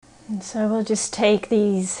And so we'll just take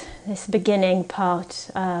this beginning part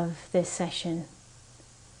of this session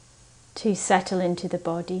to settle into the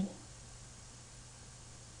body.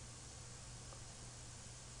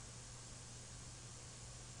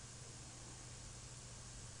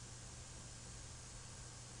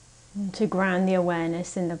 And to ground the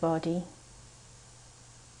awareness in the body.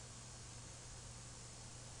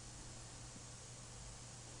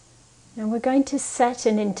 And we're going to set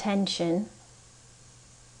an intention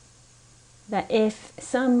that if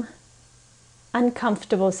some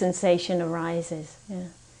uncomfortable sensation arises,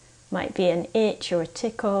 might be an itch or a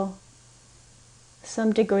tickle,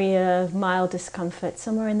 some degree of mild discomfort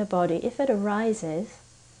somewhere in the body, if it arises,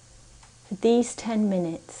 for these 10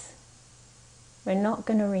 minutes, we're not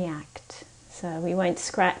going to react. So we won't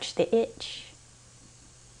scratch the itch,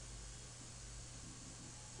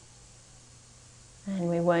 and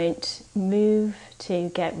we won't move to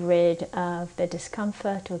get rid of the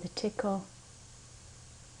discomfort or the tickle.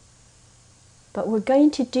 But we're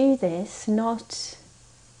going to do this not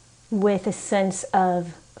with a sense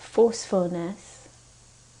of forcefulness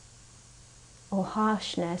or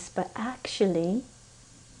harshness, but actually,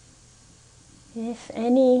 if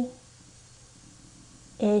any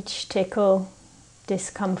itch, tickle,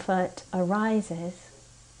 discomfort arises,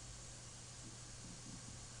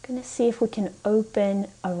 I'm going to see if we can open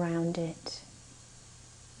around it.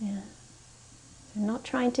 So not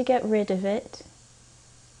trying to get rid of it.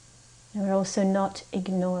 And we're also not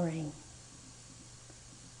ignoring,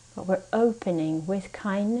 but we're opening with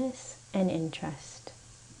kindness and interest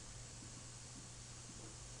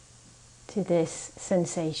to this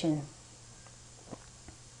sensation.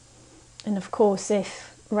 And of course,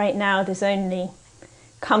 if right now there's only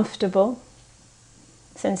comfortable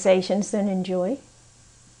sensations, then enjoy.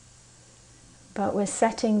 But we're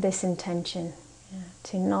setting this intention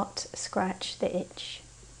to not scratch the itch.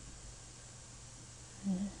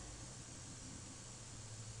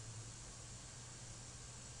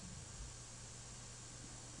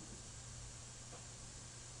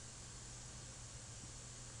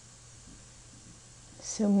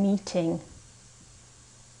 So meeting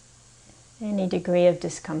any degree of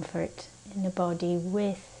discomfort in the body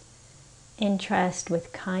with interest,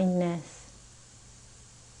 with kindness.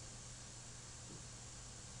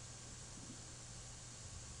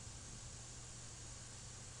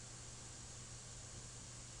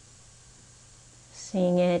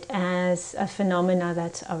 Seeing it as a phenomena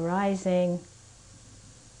that's arising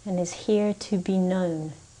and is here to be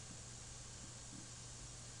known.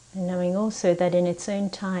 And knowing also that in its own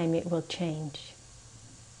time it will change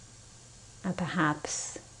and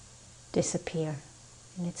perhaps disappear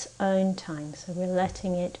in its own time. So we're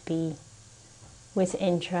letting it be with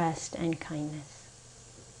interest and kindness.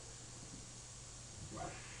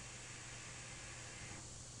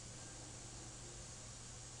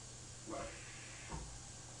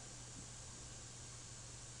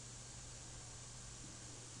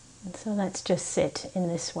 And so let's just sit in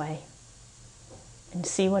this way and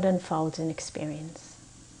see what unfolds in experience.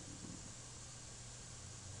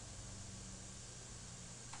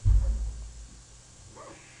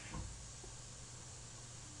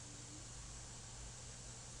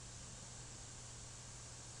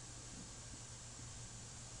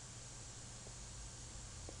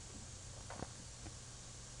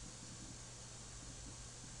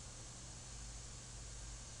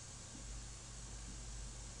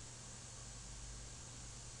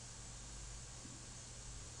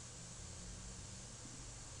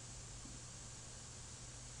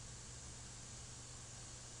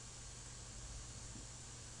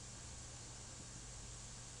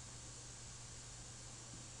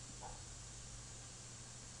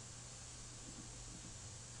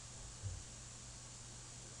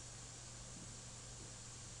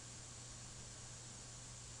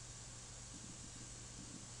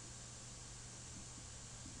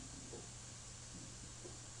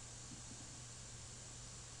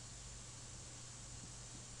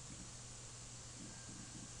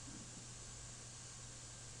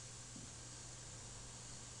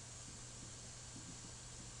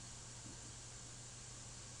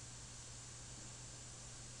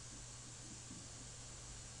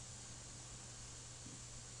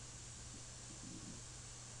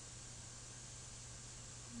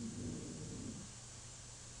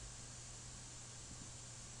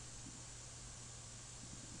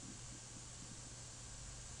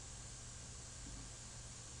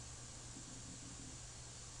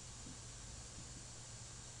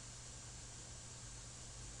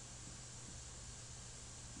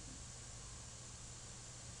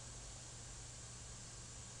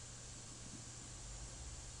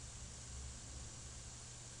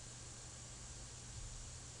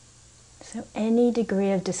 So any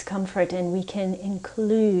degree of discomfort, and we can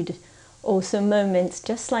include also moments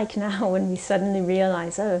just like now when we suddenly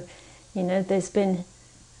realize, oh, there's been,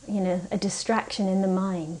 a distraction in the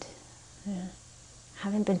mind. Yeah.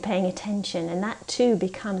 Haven't been paying attention, and that too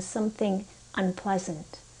becomes something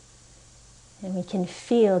unpleasant. And we can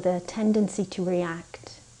feel the tendency to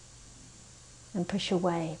react and push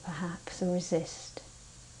away, perhaps, or resist.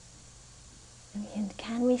 And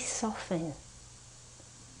can we soften?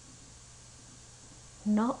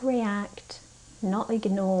 Not react, not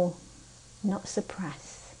ignore, not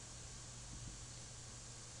suppress,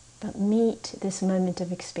 but meet this moment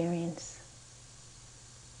of experience.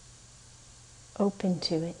 Open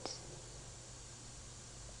to it.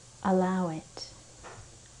 Allow it.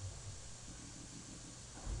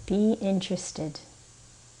 Be interested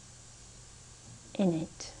in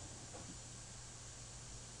it.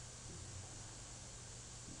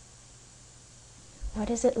 What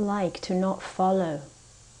is it like to not follow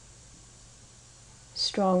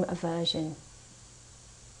strong aversion?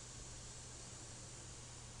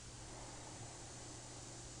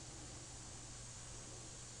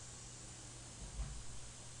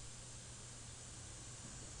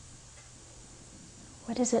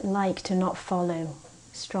 What is it like to not follow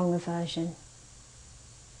strong aversion?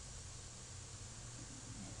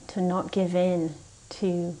 To not give in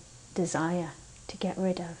to desire, to get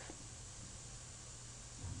rid of?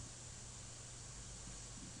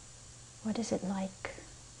 What is it like?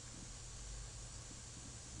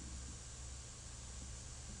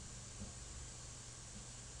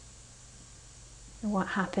 And what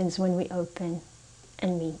happens when we open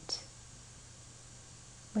and meet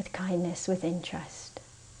with kindness, with interest?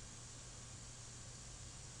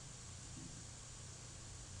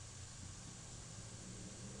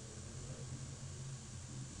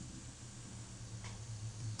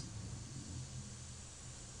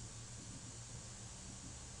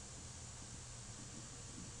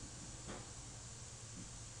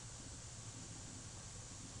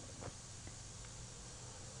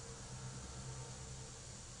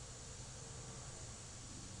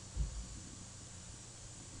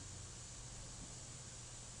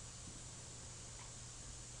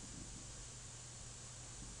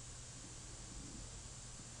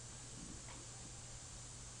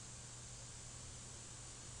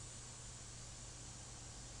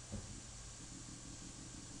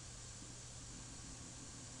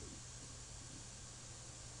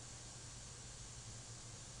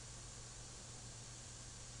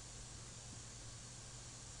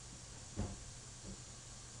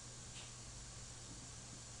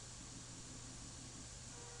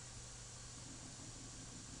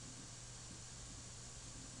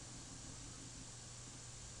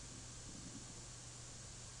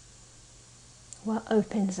 What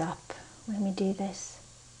opens up when we do this?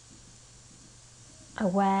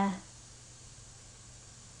 Aware,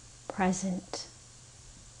 present,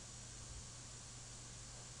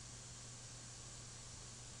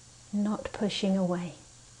 not pushing away,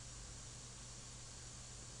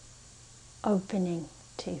 opening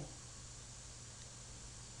to,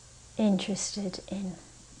 interested in.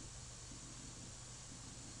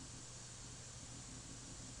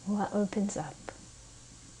 What opens up?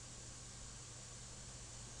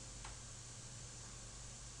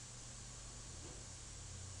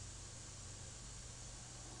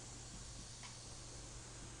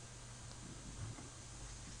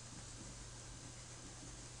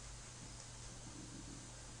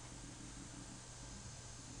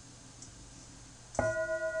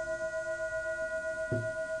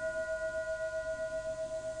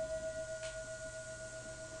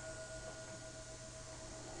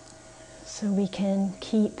 So we can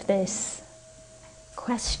keep this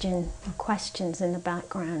question or questions in the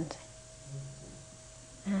background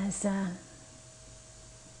as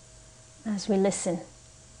we listen.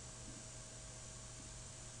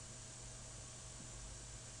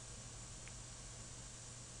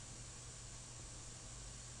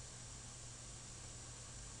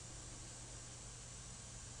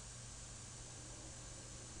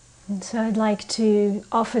 And so I'd like to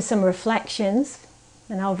offer some reflections,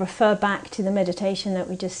 and I'll refer back to the meditation that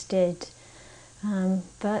we just did.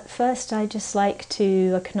 But first I'd just like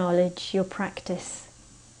to acknowledge your practice.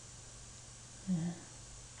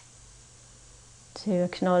 To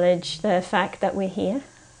acknowledge the fact that we're here,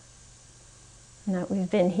 and that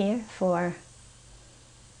we've been here for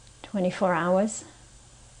 24 hours,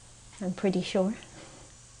 I'm pretty sure.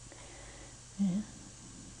 Yeah.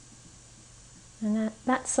 And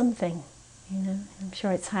that's something, I'm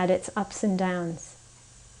sure it's had its ups and downs.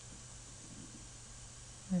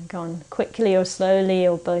 Gone quickly or slowly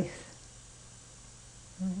or both.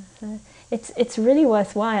 So it's really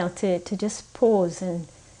worthwhile to just pause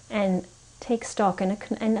and take stock and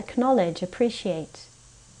acknowledge, appreciate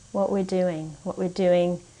what we're doing,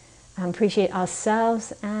 appreciate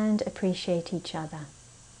ourselves and appreciate each other.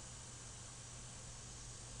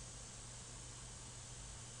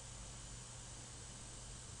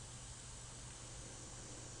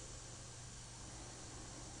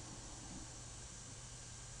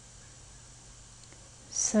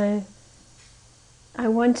 So I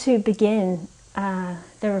want to begin the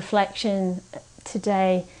reflection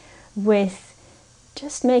today with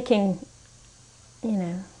just making,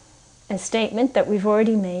 a statement that we've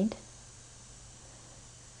already made,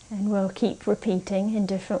 and we'll keep repeating in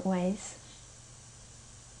different ways.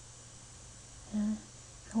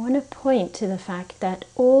 I want to point to the fact that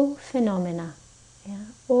all phenomena,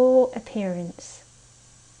 all appearance,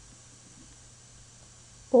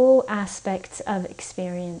 all aspects of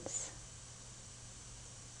experience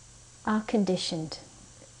are conditioned,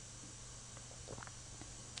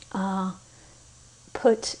 are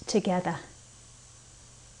put together,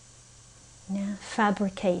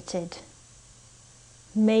 fabricated,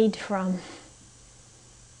 made from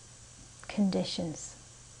conditions,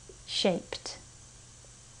 shaped.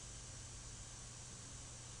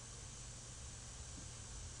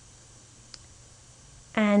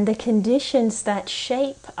 And the conditions that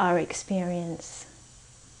shape our experience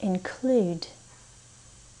include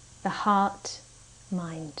the heart,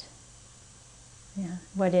 mind.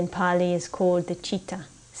 What in Pali is called the citta,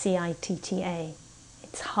 C-I-T-T-A.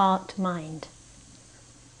 It's heart, mind.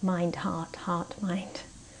 Mind, heart, heart, mind.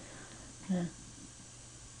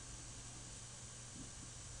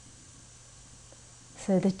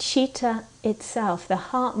 So the citta itself, the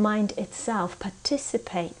heart, mind itself,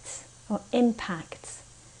 participates or impacts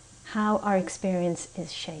how our experience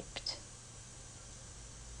is shaped.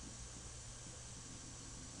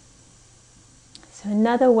 So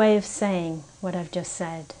another way of saying what I've just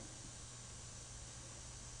said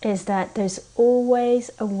is that there's always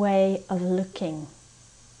a way of looking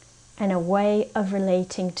and a way of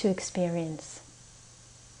relating to experience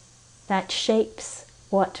that shapes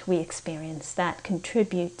what we experience, that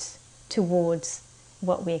contributes towards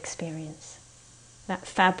what we experience, that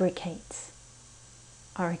fabricates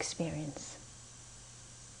our experience.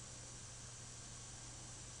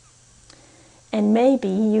 And maybe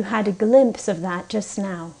you had a glimpse of that just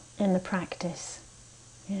now in the practice.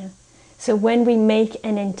 So when we make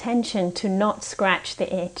an intention to not scratch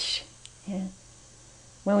the itch,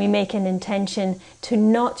 when we make an intention to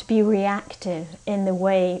not be reactive in the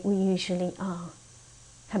way we usually are,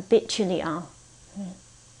 habitually are,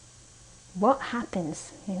 what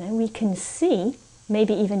happens? We can see,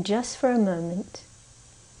 maybe even just for a moment,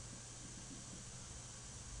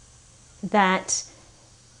 that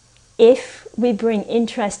if we bring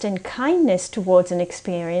interest and kindness towards an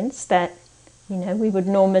experience that, we would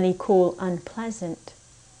normally call unpleasant,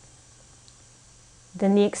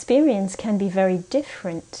 then the experience can be very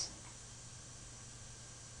different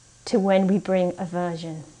to when we bring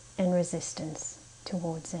aversion and resistance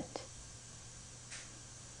towards it.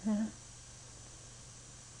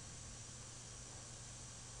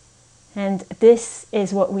 And this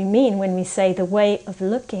is what we mean when we say the way of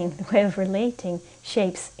looking, the way of relating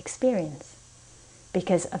shapes experience.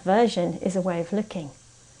 Because aversion is a way of looking.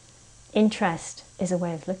 Interest is a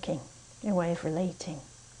way of looking, a way of relating.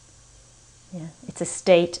 It's a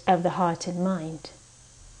state of the heart and mind.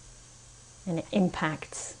 And it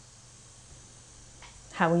impacts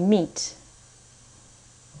how we meet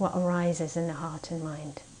what arises in the heart and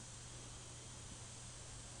mind.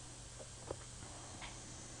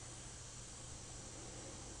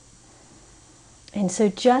 And so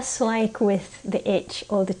just like with the itch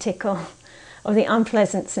or the tickle or the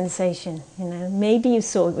unpleasant sensation, maybe you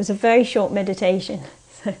saw it was a very short meditation.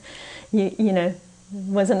 So, there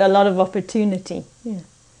wasn't a lot of opportunity.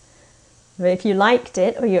 But if you liked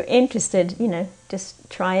it or you're interested, just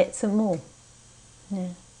try it some more.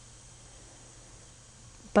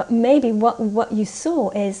 But maybe what you saw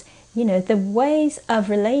is, the ways of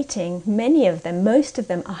relating, many of them, most of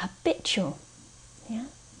them are habitual.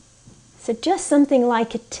 So just something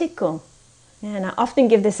like a tickle. And I often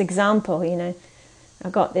give this example,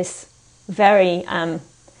 I've got this very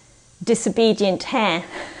disobedient hair.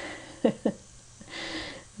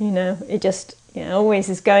 It just always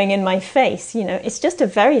is going in my face. It's just a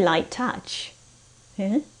very light touch.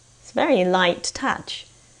 It's a very light touch.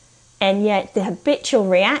 And yet the habitual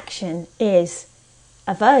reaction is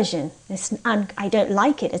aversion. I don't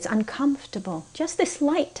like it. It's uncomfortable. Just this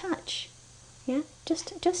light touch.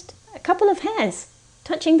 Just a couple of hairs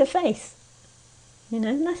touching the face.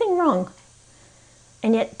 Nothing wrong.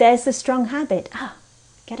 And yet there's the strong habit.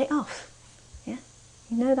 Get it off. Yeah,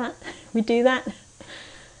 you know that. We do that.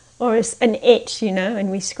 Or it's an itch,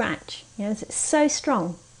 and we scratch. It's so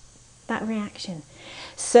strong, that reaction.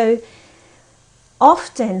 So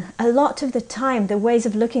often, a lot of the time, the ways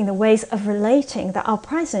of looking, the ways of relating that are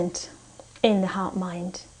present in the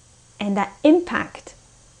heart-mind and that impact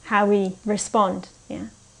how we respond,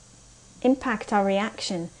 impact our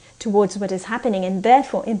reaction towards what is happening and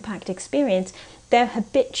therefore impact experience, they're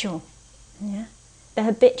habitual. They're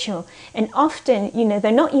habitual. And often,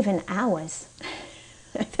 they're not even ours.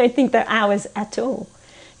 I don't think they're ours at all.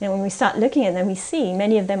 When we start looking at them, we see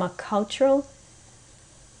many of them are cultural.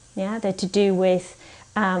 They're to do with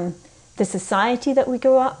the society that we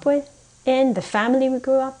grew up in, the family we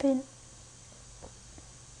grew up in.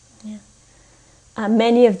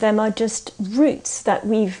 Many of them are just roots that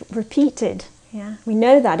we've repeated. We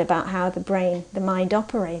know that about how the mind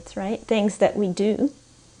operates, right? Things that we do,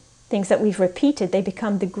 things that we've repeated, they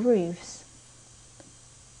become the grooves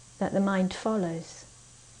that the mind follows.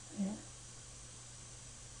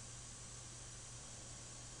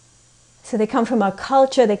 So they come from our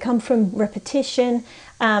culture, they come from repetition,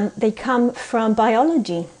 they come from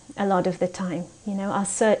biology a lot of the time. Our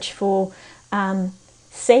search for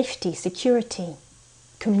safety, security,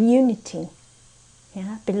 community,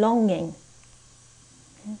 belonging.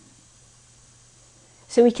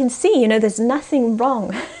 So we can see, there's nothing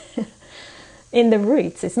wrong in the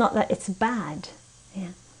roots. It's not that it's bad.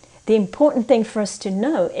 The important thing for us to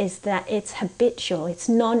know is that it's habitual, it's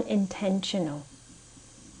non-intentional.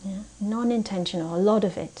 Non-intentional, a lot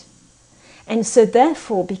of it. And so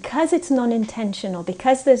therefore, because it's non-intentional,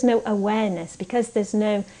 because there's no awareness, because there's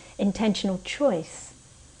no intentional choice,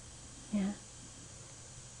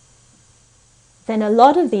 then a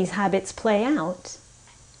lot of these habits play out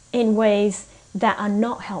in ways that are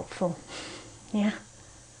not helpful. They're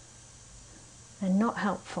not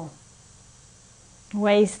helpful.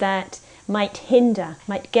 Ways that might hinder,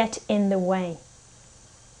 might get in the way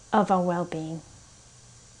of our well-being.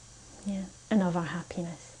 And of our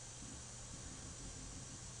happiness.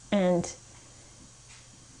 And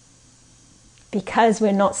because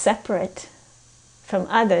we're not separate from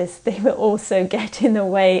others, they will also get in the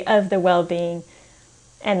way of the well-being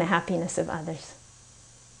and the happiness of others.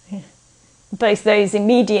 Both those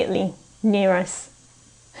immediately near us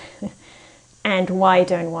and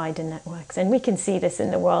wider networks. And we can see this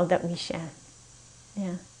in the world that we share.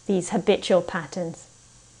 These habitual patterns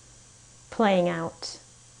playing out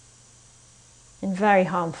in very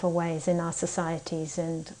harmful ways in our societies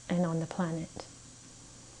and on the planet.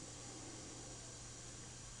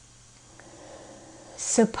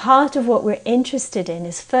 So part of what we're interested in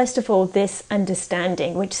is, first of all, this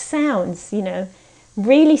understanding, which sounds,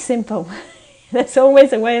 really simple. That's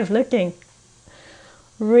always a way of looking.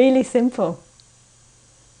 Really simple.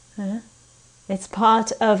 It's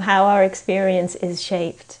part of how our experience is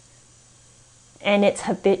shaped. And it's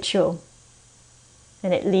habitual.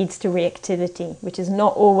 And it leads to reactivity, which is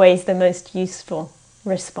not always the most useful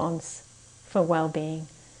response for well-being.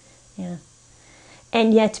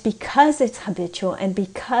 And yet, because it's habitual and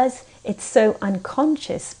because it's so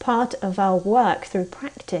unconscious, part of our work through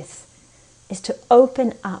practice is to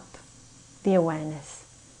open up the awareness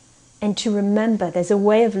and to remember there's a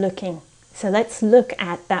way of looking. So let's look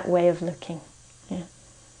at that way of looking.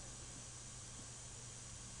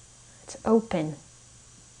 It's open.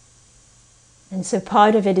 And so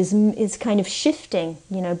part of it is kind of shifting,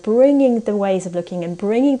 bringing the ways of looking and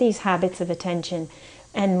bringing these habits of attention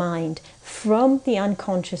and mind from the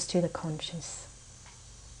unconscious to the conscious.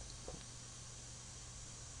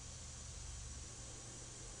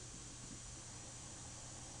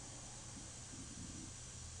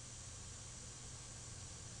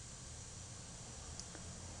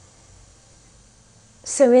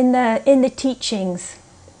 So in the teachings,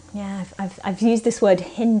 I've used this word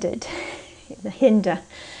hindered.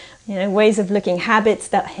 Ways of looking, habits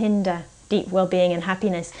that hinder deep well-being and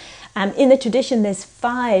happiness. In the tradition, there's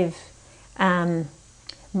five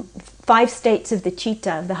states of the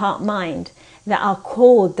citta, of the heart-mind, that are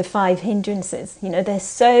called the five hindrances. They're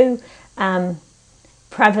so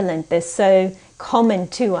prevalent, they're so common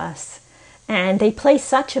to us, and they play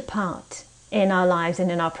such a part in our lives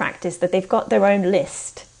and in our practice that they've got their own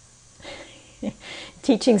list.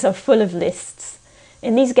 Teachings are full of lists,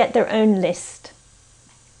 and these get their own list.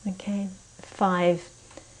 Okay, five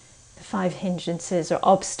hindrances or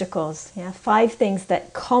obstacles. 5 things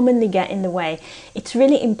that commonly get in the way. It's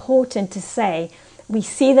really important to say we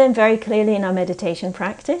see them very clearly in our meditation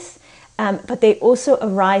practice, but they also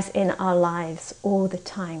arise in our lives all the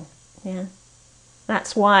time.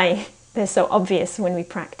 That's why they're so obvious when we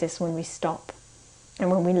practice, when we stop,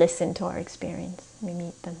 and when we listen to our experience, we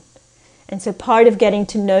meet them. And so part of getting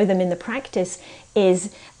to know them in the practice is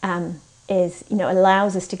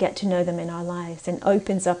allows us to get to know them in our lives and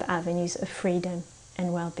opens up avenues of freedom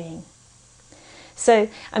and well-being. So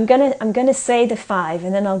I'm gonna say the 5,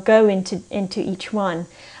 and then I'll go into each one.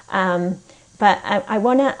 But I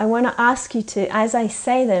wanna ask you to, as I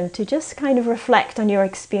say them, to just kind of reflect on your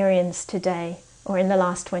experience today or in the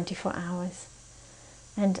last 24 hours,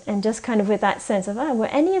 and just kind of with that sense of, were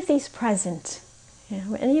any of these present? Yeah,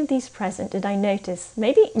 were any of these present? Did I notice?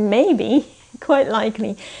 Maybe, quite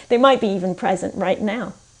likely, they might be even present right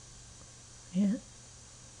now. Yeah,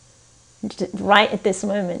 right at this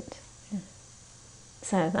moment. Yeah.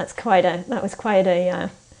 So that was quite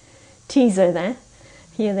a teaser there.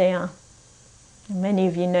 Here they are. Many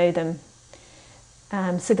of you know them.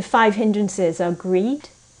 So the 5 hindrances are greed,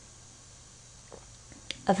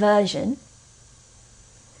 aversion,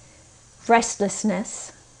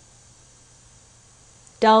 restlessness,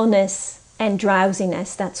 dullness, and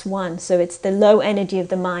drowsiness. That's 1. So it's the low energy of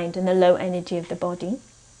the mind and the low energy of the body.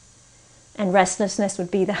 And restlessness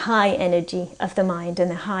would be the high energy of the mind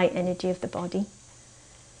and the high energy of the body.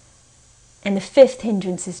 And the 5th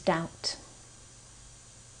hindrance is doubt.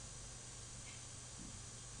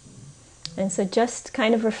 And so just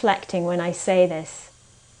kind of reflecting when I say this.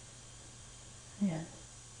 Yeah.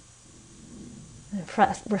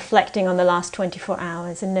 Reflecting on the last 24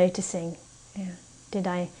 hours and noticing,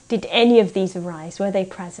 did any of these arise? Were they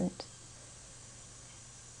present?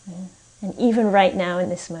 Yeah. And even right now in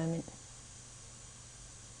this moment.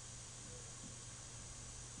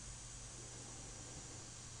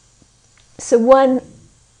 So one,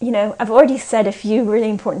 I've already said a few really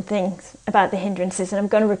important things about the hindrances, and I'm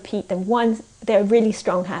going to repeat them. 1, they're really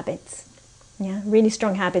strong habits. Yeah, really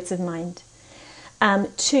strong habits of mind.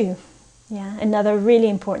 2, another really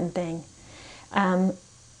important thing.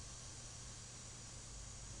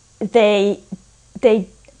 They're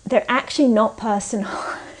actually not personal.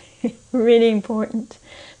 Really important.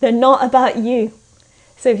 They're not about you.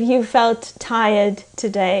 So if you felt tired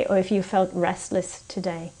today, or if you felt restless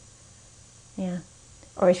today,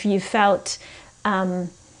 or if you felt a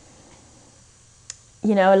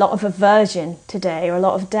lot of aversion today, or a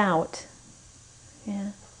lot of doubt,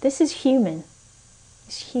 this is human.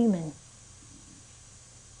 It's human.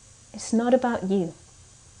 It's not about you.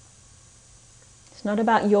 It's not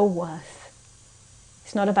about your worth.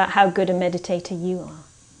 It's not about how good a meditator you are.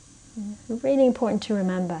 Really important to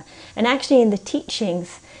remember. And actually in the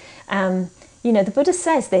teachings, the Buddha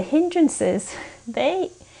says the hindrances,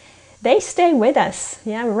 they stay with us,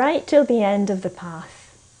 right till the end of the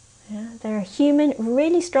path. They're a human,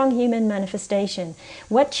 really strong human manifestation.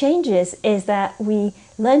 What changes is that we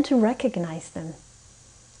learn to recognize them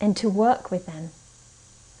and to work with them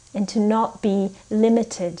and to not be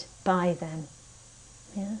limited by them.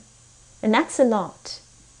 And that's a lot.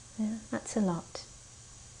 That's a lot.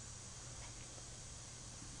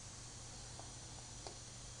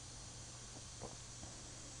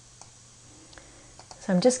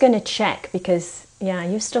 So I'm just going to check because,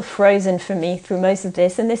 you're still frozen for me through most of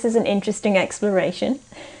this. And this is an interesting exploration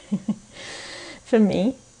for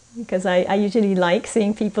me because I usually like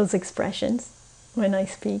seeing people's expressions when I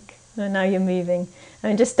speak. And now you're moving.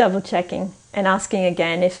 I'm just double checking and asking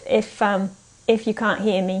again if you can't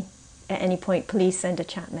hear me at any point, please send a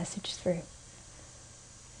chat message through.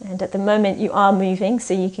 And at the moment you are moving,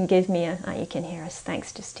 so you can give me you can hear us.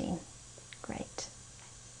 Thanks, Justine. Great.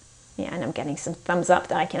 Yeah, and I'm getting some thumbs up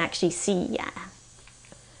that I can actually see. Yeah.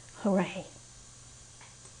 Hooray.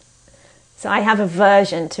 So I have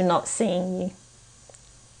aversion to not seeing you.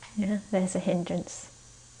 Yeah, there's a hindrance.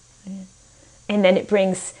 Yeah. And then it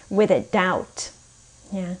brings with it doubt.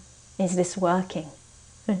 Yeah. Is this working?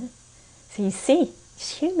 So you see,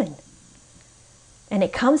 it's human. And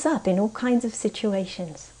it comes up in all kinds of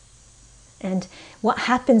situations. And what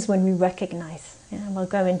happens when we recognize? We'll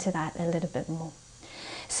go into that a little bit more.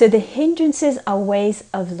 So the hindrances are ways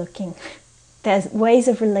of looking. There's ways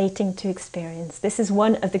of relating to experience. This is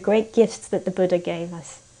one of the great gifts that the Buddha gave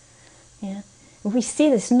us. Yeah? We see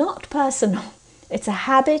this not personal. It's a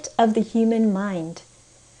habit of the human mind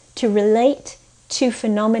to relate to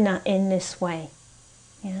phenomena in this way.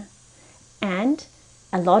 Yeah? And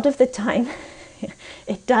a lot of the time,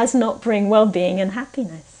 it does not bring well-being and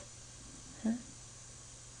happiness. It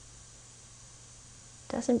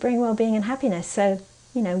doesn't bring well-being and happiness. So,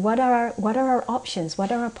 what are our options?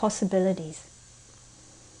 What are our possibilities?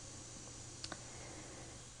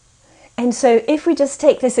 And so if we just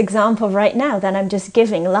take this example right now that I'm just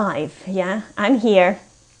giving live, I'm here,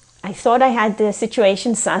 I thought I had the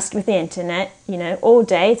situation sussed with the internet, all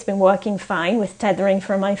day. It's been working fine with tethering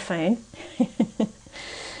from my phone.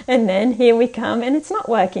 And then here we come and it's not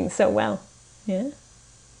working so well. Yeah.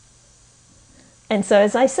 And so,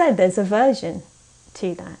 as I said, there's aversion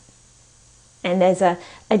to that. And there's a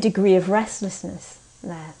degree of restlessness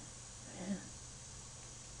there. Yeah.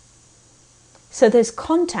 So there's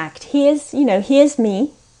contact. Here's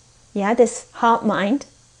me, this heart-mind,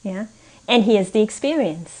 and here's the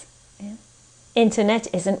experience. Yeah.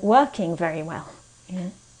 Internet isn't working very well. Yeah.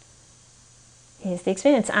 Here's the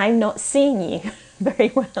experience. I'm not seeing you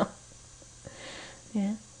very well.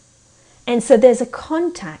 Yeah. And so there's a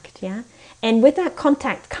contact, and with that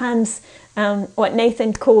contact comes what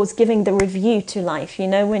Nathan calls giving the review to life.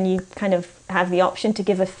 When you kind of have the option to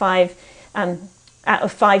give a 5 out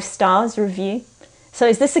of 5 stars review. So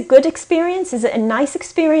is this a good experience? Is it a nice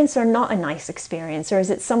experience or not a nice experience? Or is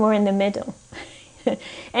it somewhere in the middle?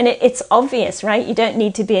 And it's obvious, right? You don't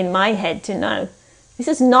need to be in my head to know. This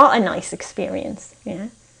is not a nice experience. Yeah.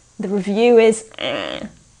 The review is,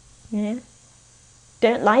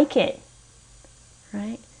 don't like it,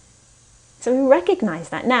 right? So we recognize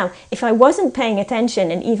that. Now, if I wasn't paying attention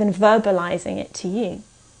and even verbalizing it to you,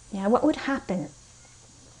 what would happen?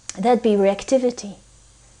 There'd be reactivity.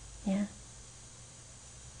 Yeah.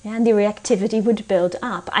 And the reactivity would build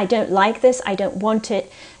up. I don't like this. I don't want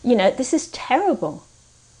it. This is terrible.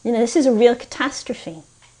 This is a real catastrophe.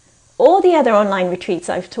 All the other online retreats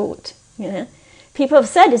I've taught, people have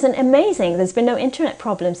said, isn't it amazing? There's been no internet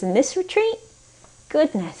problems in this retreat.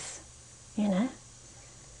 Goodness,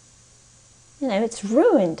 it's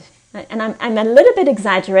ruined. And I'm a little bit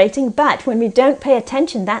exaggerating, but when we don't pay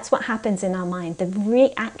attention, that's what happens in our mind. The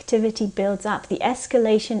reactivity builds up. The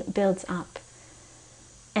escalation builds up.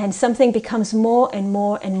 And something becomes more and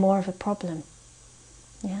more and more of a problem.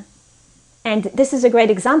 Yeah. And this is a great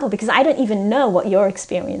example because I don't even know what your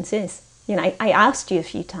experience is. I asked you a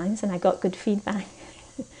few times and I got good feedback.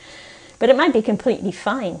 But it might be completely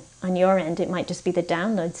fine on your end. It might just be the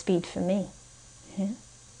download speed for me. Yeah.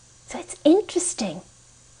 So it's interesting,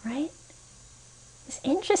 right? It's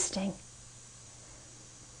interesting.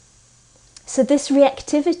 So this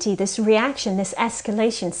reactivity, this reaction, this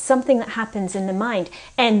escalation, something that happens in the mind.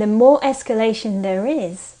 And the more escalation there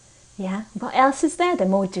is, what else is there? The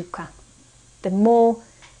more dukkha, the more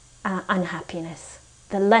unhappiness,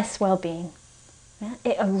 the less well-being. Yeah?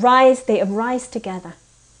 They arise together.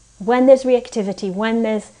 When there's reactivity, when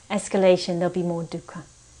there's escalation, there'll be more dukkha.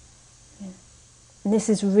 Yeah? And this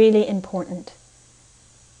is really important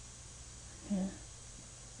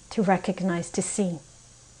to recognize, to see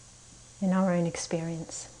in our own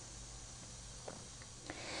experience.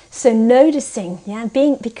 So noticing,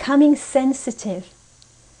 becoming sensitive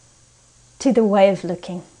to the way of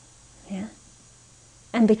looking,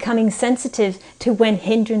 and becoming sensitive to when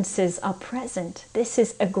hindrances are present. This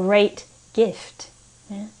is a great gift,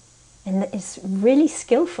 and it's really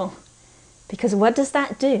skillful, because what does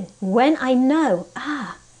that do? When I know,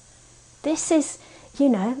 this is,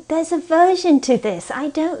 there's aversion to this. I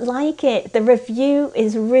don't like it. The review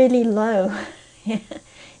is really low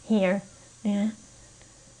here. Yeah.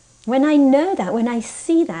 When I know that, when I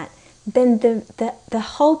see that, then the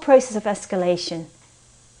whole process of escalation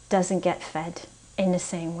doesn't get fed in the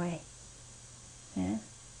same way. Yeah.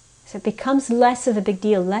 So it becomes less of a big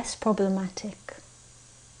deal, less problematic.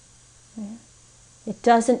 Yeah. It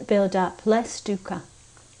doesn't build up, less dukkha.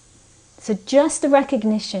 So just the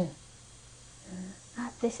recognition.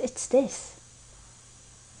 It's this.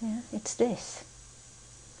 Yeah, it's this.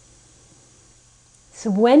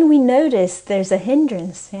 So when we notice there's a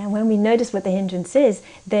hindrance, when we notice what the hindrance is,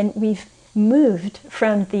 then we've moved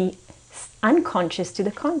from the unconscious to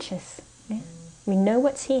the conscious. Yeah? We know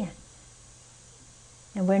what's here.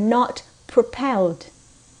 And we're not propelled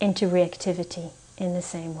into reactivity in the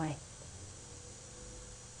same way.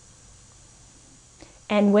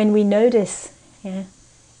 And when we notice,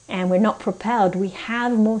 and we're not propelled, we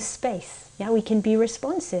have more space. We can be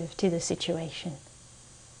responsive to the situation.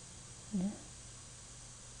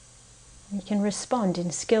 We can respond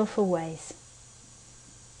in skillful ways.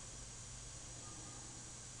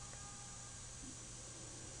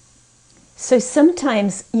 So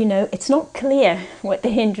sometimes, it's not clear what the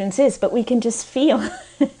hindrance is, but we can just feel,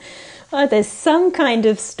 there's some kind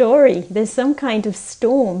of story, there's some kind of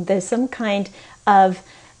storm, there's some kind of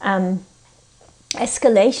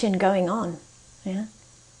escalation going on. Yeah?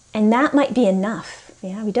 And that might be enough.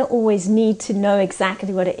 Yeah? We don't always need to know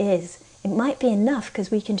exactly what it is. It might be enough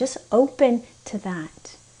because we can just open to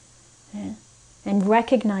that, and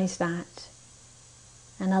recognize that,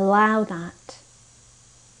 and allow that.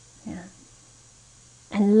 Yeah.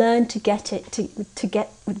 and learn to get it, to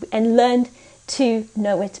get, and learn to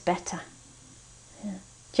know it better. Yeah.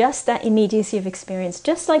 Just that immediacy of experience,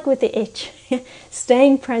 just like with the itch,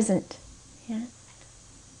 staying present. Yeah.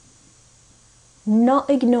 Not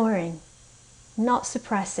ignoring, not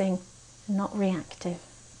suppressing, not reactive.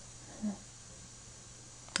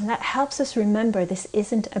 And that helps us remember this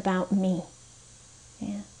isn't about me.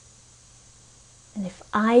 Yeah. And if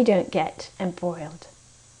I don't get embroiled,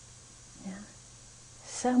 yeah,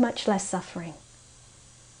 so much less suffering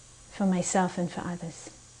for myself and for others.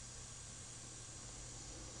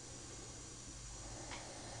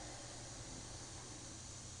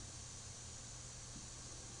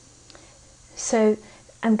 So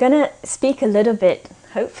I'm going to speak a little bit.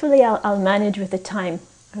 Hopefully I'll manage with the time.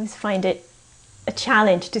 I always find it a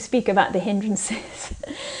challenge to speak about the hindrances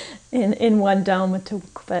in one Dharma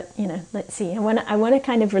talk, but let's see. I want to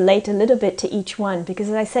kind of relate a little bit to each one, because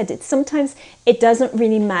as I said, sometimes it doesn't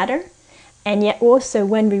really matter, and yet also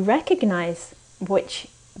when we recognize which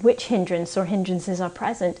hindrance or hindrances are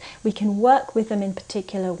present, we can work with them in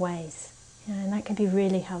particular ways, and that can be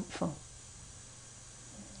really helpful.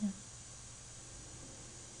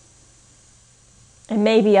 And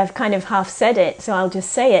maybe I've kind of half said it, so I'll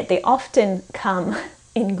just say it. They often come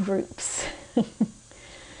in groups.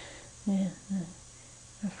 Yeah.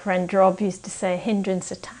 A friend Rob used to say, hindrance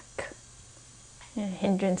attack. Yeah,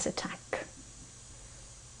 hindrance attack.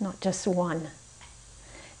 Not just one.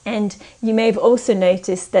 And you may have also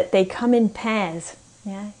noticed that they come in pairs.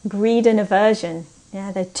 Yeah? Greed and aversion.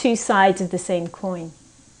 Yeah? They're two sides of the same coin.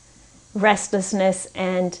 Restlessness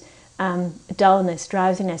and dullness,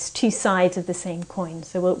 drowsiness, two sides of the same coin.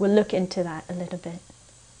 So we'll look into that a little bit.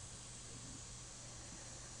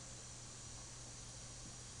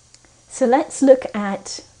 So let's look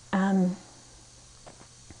at the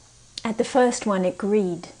first one, at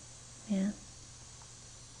greed. Yeah.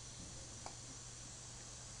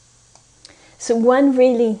 So one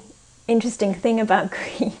really interesting thing about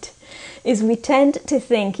greed is we tend to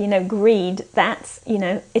think, greed, that's,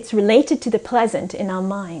 it's related to the pleasant in our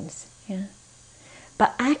minds. Yeah.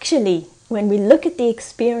 But actually, when we look at the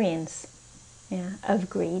experience, yeah, of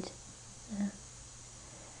greed, yeah,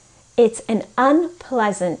 it's an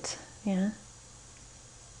unpleasant, yeah,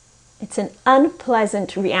 it's an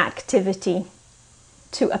unpleasant reactivity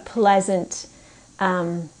to a pleasant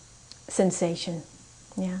sensation,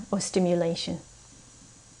 yeah, or stimulation.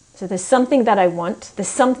 So there's something that I want, the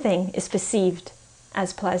something is perceived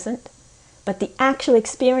as pleasant, but the actual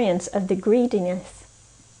experience of the greediness,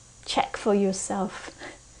 check for yourself.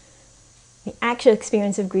 The actual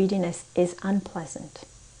experience of greediness is unpleasant.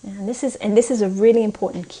 Yeah, and this is a really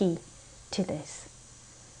important key to this.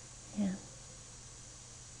 Yeah.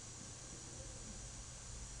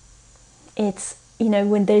 It's,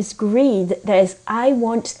 when there's greed, there's I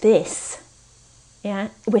want this. Yeah,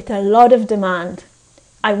 with a lot of demand.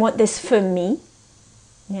 I want this for me.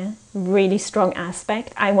 Yeah, really strong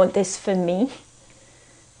aspect. I want this for me.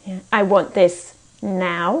 Yeah, I want this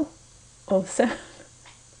now also.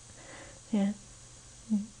 Yeah.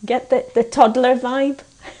 Get the toddler vibe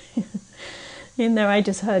in there. I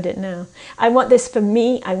just heard it now. I want this for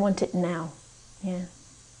me. I want it now. Yeah.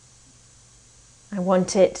 I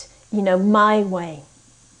want it, my way.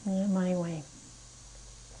 Yeah, my way.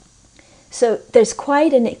 So there's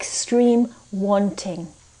quite an extreme wanting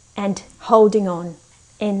and holding on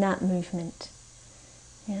in that movement.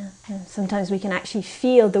 Yeah. Sometimes we can actually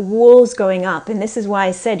feel the walls going up, and this is why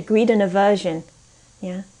I said greed and aversion,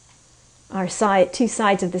 yeah, are two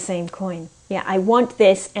sides of the same coin. Yeah, I want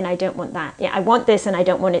this and I don't want that. Yeah, I want this and I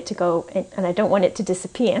don't want it to go, and I don't want it to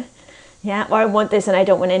disappear. Yeah, or I want this and I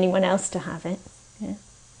don't want anyone else to have it. Yeah.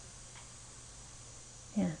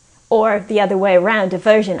 Yeah. Or the other way around,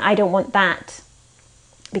 aversion, I don't want that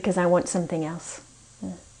because I want something else.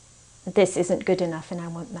 Yeah. This isn't good enough and I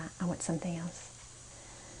want that. I want something else.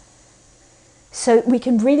 So we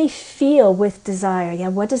can really feel with desire, yeah,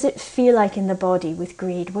 what does it feel like in the body with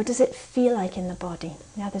greed? What does it feel like in the body?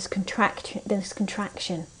 Yeah, there's contraction,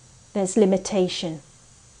 there's limitation.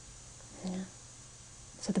 Yeah.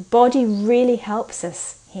 So the body really helps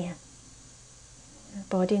us here. The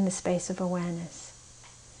body in the space of awareness.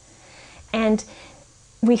 And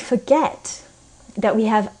we forget that we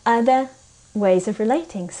have other ways of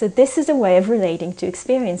relating. So this is a way of relating to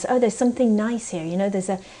experience. Oh, there's something nice here. There's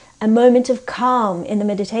a moment of calm in the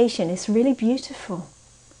meditation. It's really beautiful.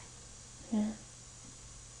 Yeah.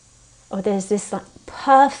 Or there's this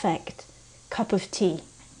perfect cup of tea.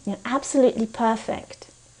 Absolutely perfect.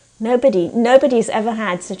 Nobody's ever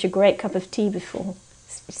had such a great cup of tea before.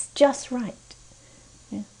 It's just right.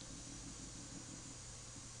 Yeah.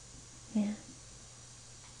 Yeah.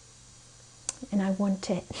 and I want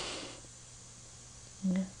it.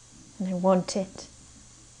 And I want it.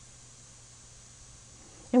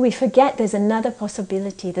 And we forget there's another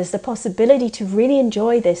possibility. There's the possibility to really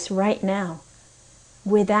enjoy this right now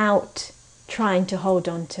without trying to hold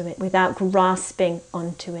on to it, without grasping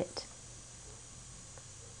onto it.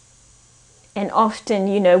 And often,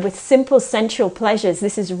 with simple sensual pleasures,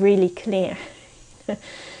 this is really clear.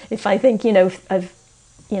 If I think, this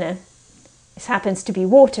happens to be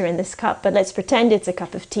water in this cup, but let's pretend it's a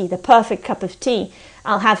cup of tea, the perfect cup of tea.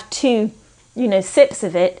 I'll have 2, sips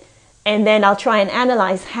of it, and then I'll try and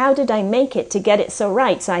analyze, how did I make it to get it so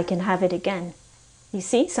right so I can have it again? You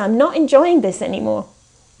see? So I'm not enjoying this anymore.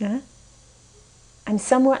 Yeah? I'm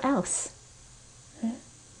somewhere else. Yeah?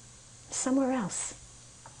 Somewhere else.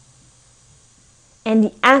 And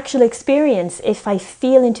the actual experience, if I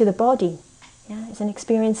feel into the body, is an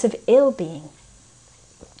experience of ill-being.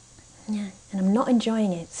 Yeah, and I'm not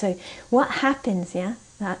enjoying it. So what happens,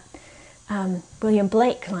 that William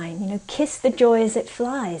Blake line, kiss the joy as it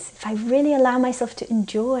flies. If I really allow myself to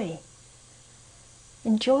enjoy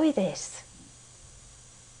this.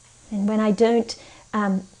 And when I don't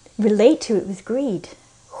relate to it with greed,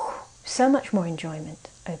 so much more enjoyment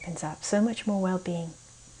opens up, so much more well-being.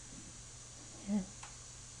 Yeah.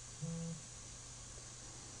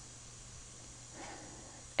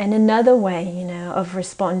 And another way, of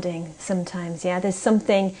responding sometimes, there's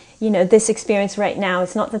something, this experience right now,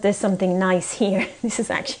 it's not that there's something nice here. This is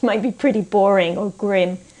actually might be pretty boring or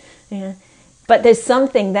grim. Yeah. But there's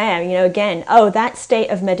something there, again, that state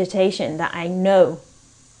of meditation that I know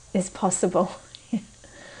is possible.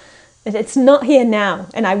 It's not here now,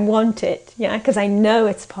 and I want it, because I know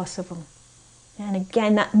it's possible. And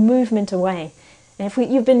again, that movement away. And if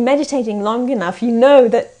you've been meditating long enough, you know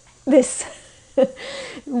that this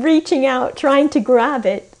reaching out, trying to grab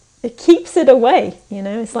it, it keeps it away.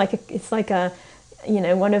 It's like a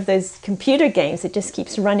one of those computer games. It just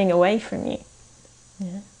keeps running away from you.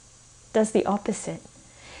 Yeah, does the opposite.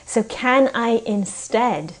 So can I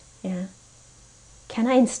instead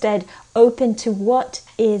open to what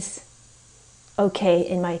is okay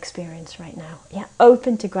in my experience right now?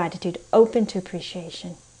 Open to gratitude, open to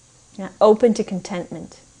appreciation, open to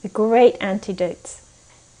contentment. The great antidotes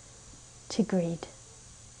to greed.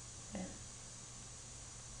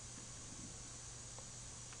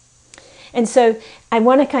 And so I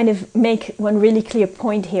want to kind of make one really clear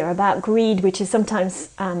point here about greed, which is sometimes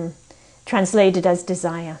translated as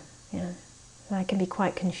desire. That can be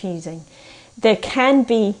quite confusing. There can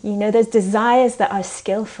be, there's desires that are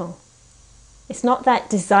skillful. It's not that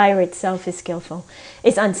desire itself is skillful.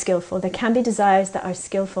 It's unskillful. There can be desires that are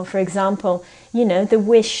skillful. For example, the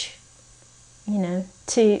wish,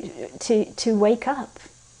 to wake up.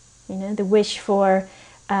 The wish for,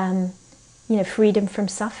 freedom from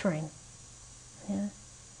suffering.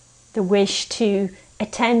 The wish to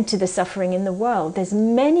attend to the suffering in the world. There's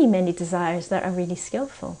many, many desires that are really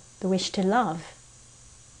skillful. The wish to love.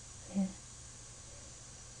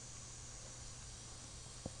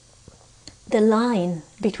 The line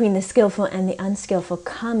between the skillful and the unskillful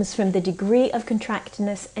comes from the degree of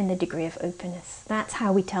contractedness and the degree of openness. That's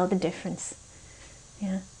how we tell the difference.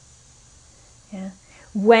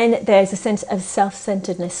 When there's a sense of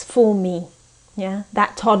self-centeredness for me,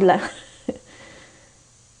 that toddler,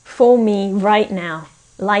 for me right now,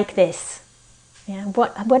 like this,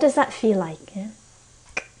 what does that feel like?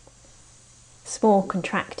 Small,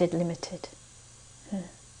 contracted, limited.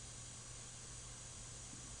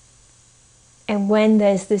 And when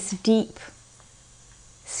there's this deep,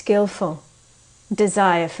 skillful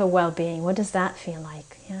desire for well-being, what does that feel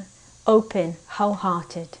like? Open,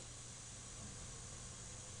 wholehearted.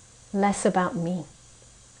 Less about me.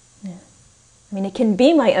 It can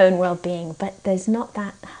be my own well-being, but there's not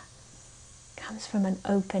that. It comes from an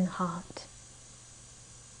open heart.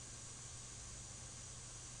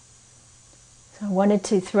 So I wanted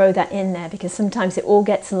to throw that in there because sometimes it all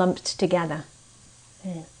gets lumped together.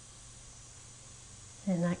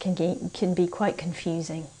 And that can be quite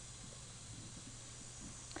confusing.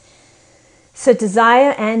 So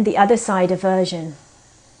desire and the other side, aversion.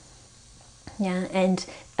 And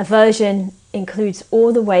aversion includes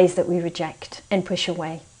all the ways that we reject and push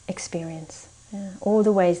away experience. All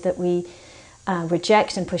the ways that we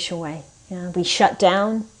reject and push away. We shut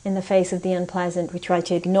down in the face of the unpleasant. We try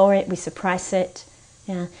to ignore it. We suppress it.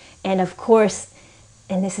 And of course,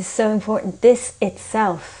 and this is so important, this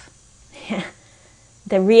itself,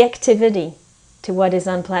 the reactivity to what is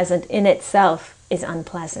unpleasant in itself is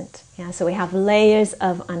unpleasant. So we have layers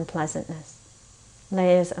of unpleasantness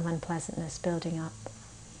building up.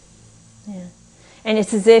 And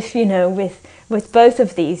it's as if, with both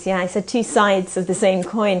of these, I said two sides of the same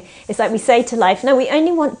coin. It's like we say to life, no, we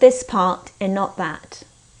only want this part and not that.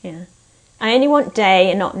 Yeah. I only want day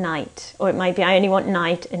and not night. Or it might be, I only want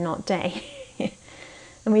night and not day.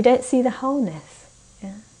 And we don't see the wholeness.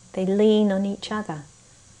 Yeah. They lean on each other.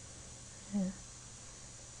 Yeah.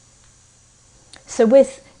 So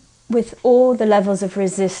with all the levels of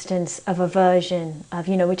resistance, of aversion, of,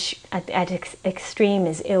 which at extreme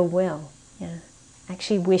is ill will,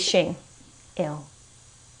 actually wishing ill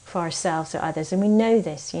for ourselves or others. And we know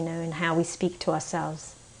this, in how we speak to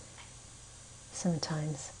ourselves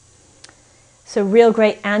sometimes. So real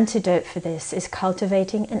great antidote for this is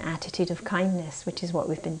cultivating an attitude of kindness, which is what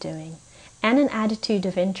we've been doing, and an attitude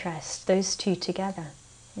of interest, those two together.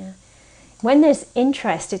 Yeah. When there's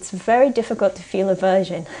interest, it's very difficult to feel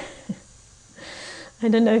aversion. I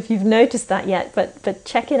don't know if you've noticed that yet, but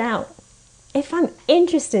check it out. If I'm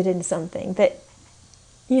interested in something that,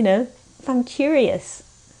 if I'm curious,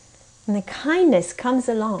 and the kindness comes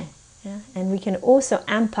along, and we can also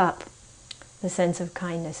amp up the sense of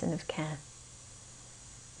kindness and of care.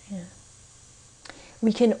 Yeah.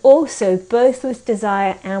 We can also, both with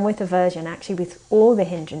desire and with aversion, actually with all the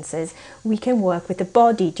hindrances, we can work with the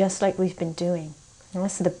body just like we've been doing.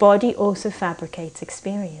 So the body also fabricates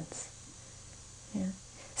experience. Yeah.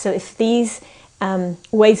 So if these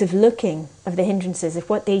ways of looking of the hindrances, if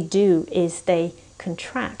what they do is they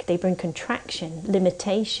contract, they bring contraction,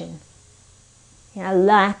 limitation, a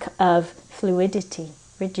lack of fluidity,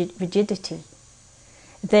 rigidity,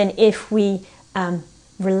 then if we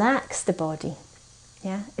relax the body,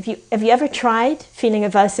 have you ever tried feeling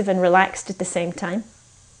aversive and relaxed at the same time?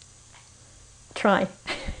 Try.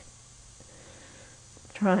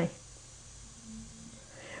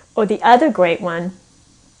 Or the other great one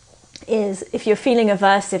is, if you're feeling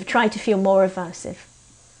aversive, try to feel more aversive.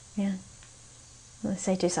 Yeah.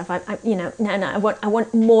 Say to yourself, I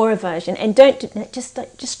want more aversion, and don't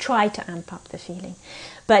just try to amp up the feeling.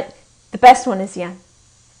 But the best one is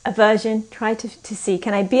aversion. Try to see,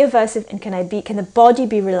 can I be aversive, and can the body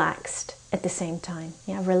be relaxed at the same time?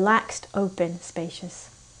 Relaxed, open, spacious.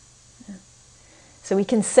 Yeah. So we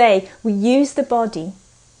can say we use the body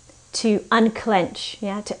to unclench,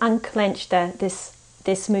 to unclench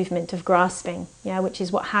this movement of grasping, which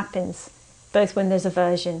is what happens both when there's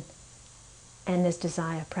aversion and there's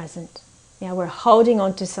desire present. We're holding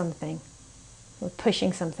on to something, we're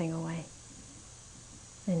pushing something away.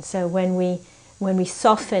 And so when we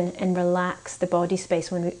soften and relax the body space,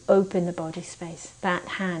 when we open the body space, that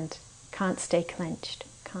hand can't stay clenched,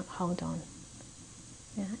 can't hold on.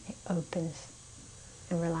 It opens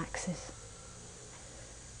and relaxes.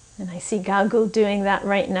 And I see Gaugul doing that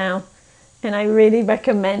right now, and I really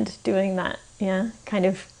recommend doing that.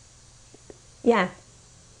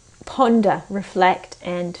 Ponder, reflect,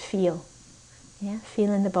 and feel.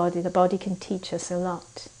 Feel in the body. The body can teach us a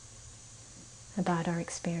lot about our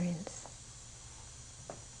experience.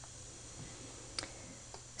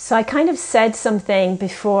 So I kind of said something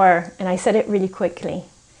before, and I said it really quickly.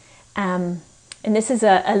 And this is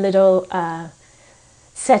a little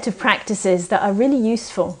set of practices that are really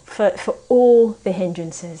useful for all the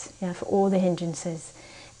hindrances. For all the hindrances.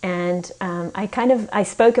 And I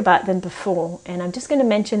spoke about them before, and I'm just going to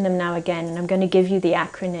mention them now again, and I'm going to give you the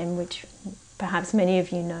acronym, which perhaps many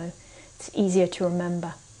of you know. It's easier to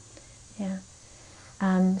remember.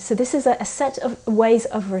 So this is a set of ways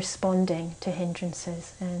of responding to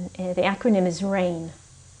hindrances, and the acronym is RAIN.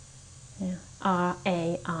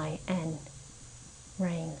 R-A-I-N.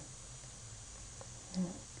 RAIN.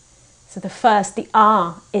 So the first, the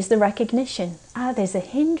R, is the recognition. There's a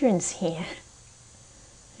hindrance here.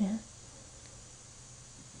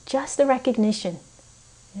 Just the recognition.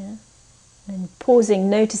 And pausing,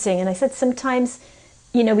 noticing. And I said sometimes,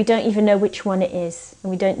 we don't even know which one it is, and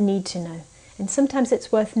we don't need to know. And sometimes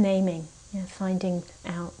it's worth naming, finding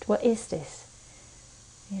out, what is this?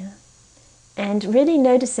 And really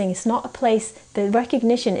noticing it's not a place, the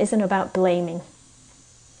recognition isn't about blaming.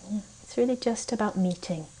 It's really just about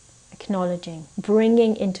meeting, acknowledging,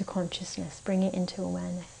 bringing into consciousness, bringing into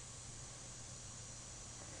awareness.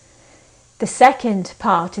 The second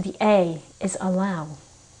part, the A, is allow.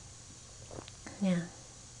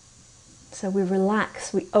 So we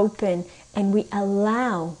relax, we open, and we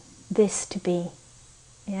allow this to be.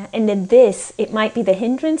 And in this, it might be the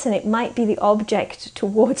hindrance, and it might be the object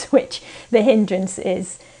towards which the hindrance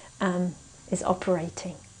is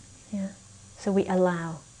operating. So we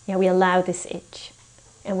allow. We allow this itch,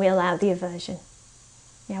 and we allow the aversion.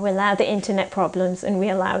 We allow the internet problems, and we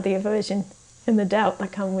allow the aversion and the doubt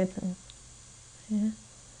that come with them.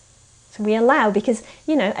 So we allow, because,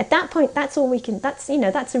 at that point, that's all we can, that's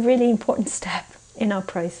a really important step in our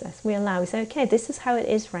process. We allow, we say, okay, this is how it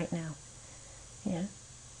is right now. Yeah.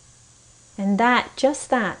 And just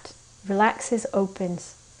that relaxes,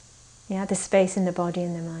 opens, the space in the body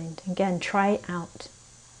and the mind. Again, try it out.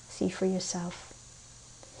 See for yourself.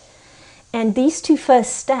 And these two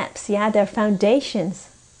first steps, they're foundations.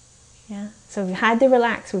 Yeah. So we've had the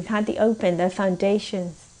relax, we've had the open, they're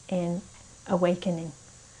foundations in awakening.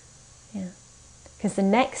 Yeah. Because the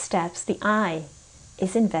next steps, the I,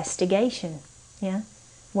 is investigation. Yeah.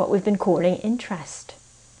 What we've been calling interest.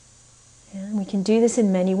 Yeah. And we can do this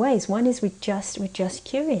in many ways. One is we're just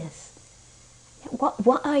curious.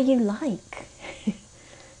 What are you like?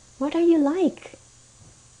 What are you like?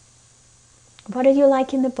 What are you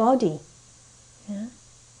like in the body? Yeah.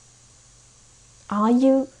 Are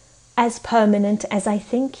you as permanent as I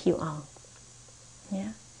think you are?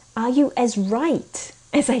 Yeah. Are you as right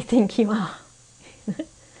as I think you are?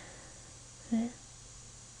 Yeah.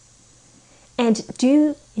 And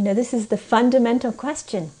this is the fundamental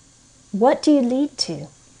question. What do you lead to?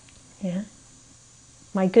 Yeah.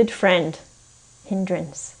 My good friend,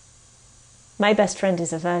 hindrance. My best friend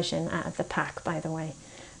is aversion out of the pack, by the way.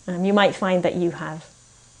 You might find that you have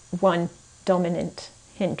one dominant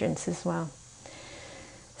hindrance as well.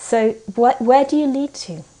 So where do you lead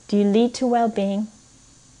to? Do you lead to well-being?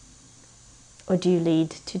 Or do you lead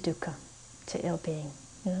to dukkha, to ill-being?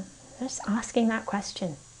 Just asking that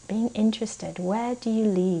question, being interested. Where do you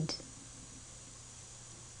lead?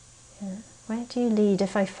 Where do you lead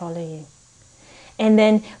if I follow you? And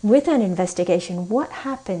then with that investigation, what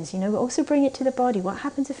happens? We also bring it to the body. What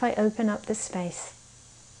happens if I open up the space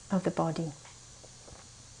of the body?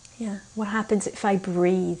 Yeah. What happens if I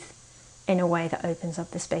breathe in a way that opens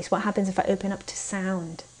up the space? What happens if I open up to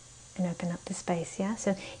sound and open up the space? Yeah.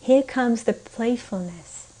 So here comes the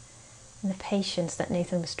playfulness and the patience that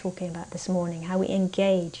Nathan was talking about this morning, how we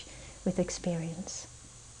engage with experience.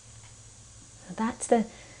 So that's the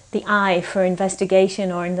I for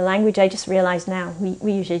investigation, or in the language I just realized now,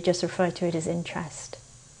 we usually just refer to it as interest.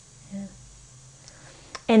 Yeah.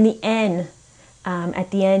 And the N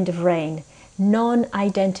at the end of rain,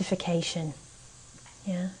 non-identification.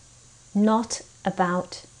 Yeah. Not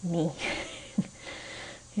about me.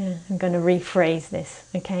 Yeah, I'm going to rephrase this.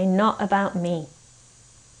 Okay, not about me.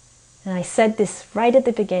 And I said this right at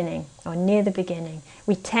the beginning, or near the beginning.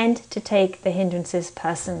 We tend to take the hindrances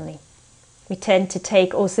personally. We tend to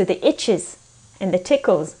take also the itches and the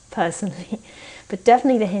tickles personally, but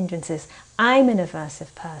definitely the hindrances. I'm an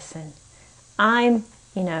aversive person. I'm,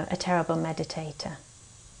 a terrible meditator.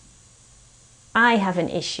 I have an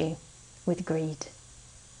issue with greed.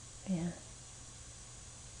 Yeah.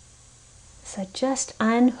 So just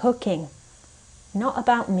unhooking, not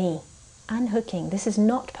about me, unhooking. This is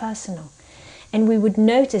not personal. And we would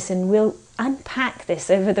notice, and we'll unpack this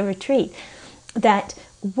over the retreat, that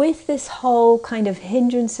with this whole kind of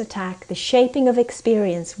hindrance attack, the shaping of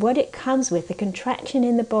experience, what it comes with, the contraction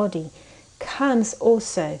in the body, comes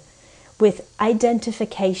also with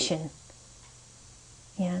identification,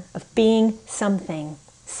 of being something,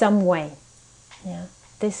 some way. Yeah,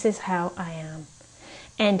 this is how I am.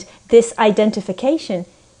 And this identification,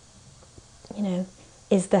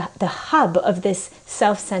 is the hub of this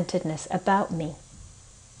self-centeredness, about me.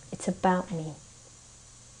 It's about me.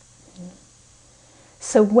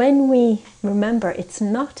 So when we remember it's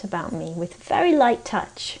not about me, with very light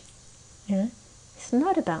touch, it's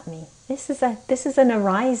not about me. This is an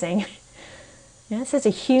arising. This is a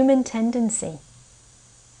human tendency,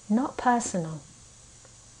 not personal.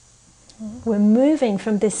 We're moving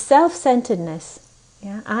from this self-centeredness.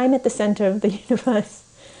 I'm at the center of the universe,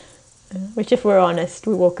 which, if we're honest,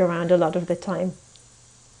 we walk around a lot of the time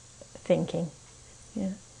thinking.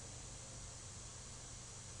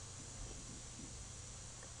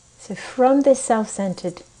 So from this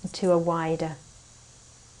self-centered to a wider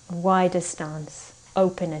stance,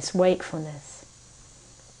 openness, wakefulness.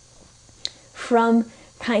 From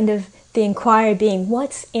kind of the inquiry being,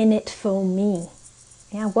 what's in it for me?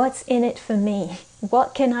 What's in it for me?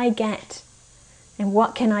 What can I get? And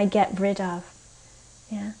what can I get rid of?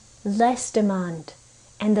 Less demand.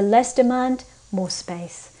 And the less demand, more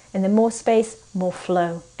space. And the more space, more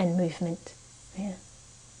flow and movement.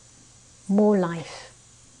 More life.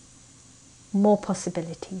 More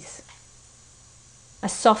possibilities. A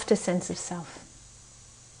softer sense of self.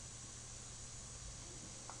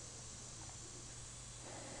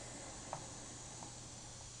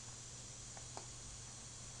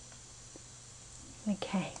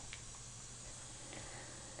 Okay.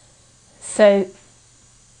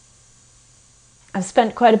 I've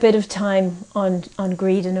spent quite a bit of time on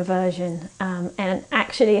greed and aversion, and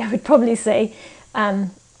actually I would probably say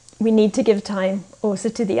we need to give time also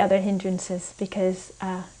to the other hindrances, because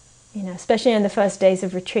especially in the first days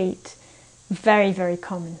of retreat, very, very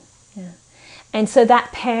common. Yeah. And so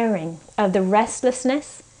that pairing of the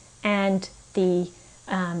restlessness and the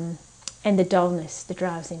dullness, the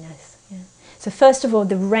drowsiness. Yeah. So first of all,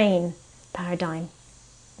 the rain paradigm,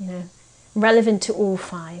 relevant to all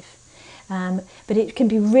five. But it can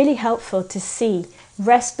be really helpful to see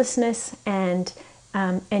restlessness and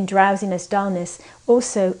drowsiness, dullness,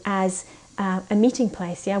 also as a meeting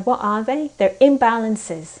place. Yeah, what are they? They're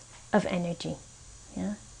imbalances of energy.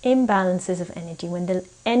 Yeah, imbalances of energy, when the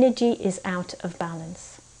energy is out of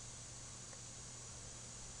balance.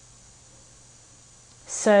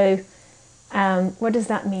 So, what does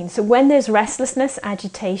that mean? So when there's restlessness,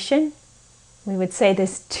 agitation, we would say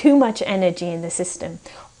there's too much energy in the system,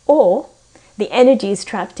 or the energy is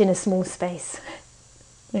trapped in a small space.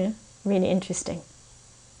 Yeah, really interesting.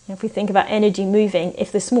 If we think about energy moving,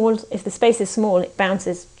 if the space is small, it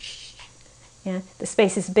bounces. Yeah, the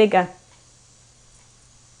space is bigger.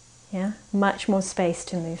 Yeah, much more space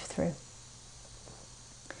to move through.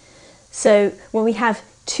 So when we have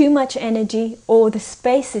too much energy or the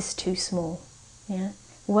space is too small, yeah,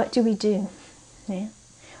 what do we do? Yeah.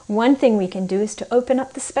 One thing we can do is to open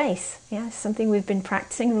up the space. Yeah, something we've been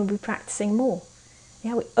practicing and we'll be practicing more.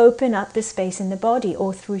 Yeah, we open up the space in the body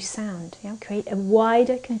or through sound. Yeah, create a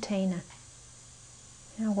wider container.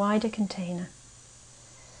 Yeah, a wider container.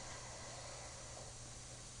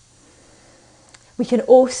 We can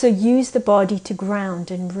also use the body to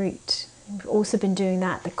ground and root. We've also been doing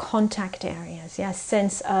that, the contact areas. Yeah,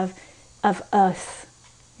 sense of earth.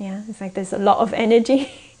 Yeah, it's like there's a lot of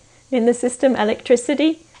energy in the system,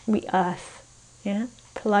 electricity. We earth. Yeah,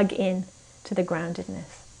 plug in to the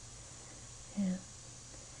groundedness. Yeah.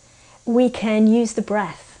 We can use the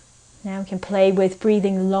breath. Now we can play with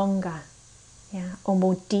breathing longer, yeah, or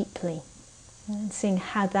more deeply, and seeing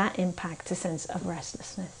how that impacts a sense of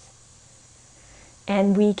restlessness.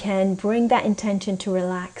 And we can bring that intention to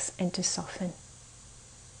relax and to soften.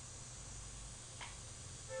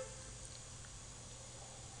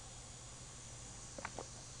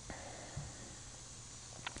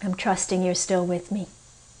 I'm trusting you're still with me.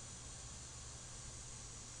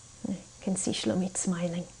 I can see Shlomit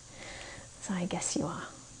smiling, so I guess you are.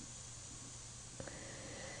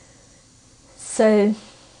 So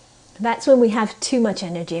that's when we have too much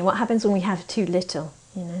energy. And what happens when we have too little?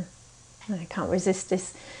 I can't resist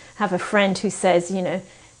this. I have a friend who says,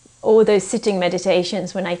 all those sitting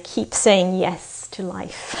meditations when I keep saying yes to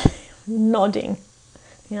life, nodding,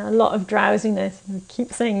 a lot of drowsiness, and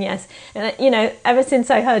keep saying yes. And, ever since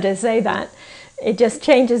I heard her say that, it just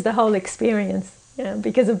changes the whole experience.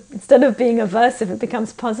 Because instead of being aversive, it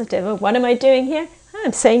becomes positive. Oh, what am I doing here?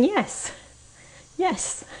 I'm saying yes.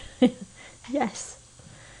 Yes. Yes.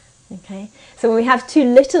 Okay. So when we have too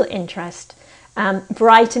little interest,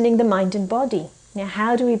 brightening the mind and body. Now,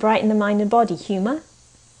 how do we brighten the mind and body? Humor.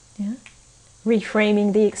 Yeah.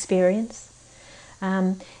 Reframing the experience.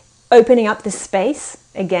 Opening up the space,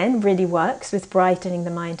 again, really works with brightening the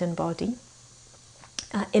mind and body.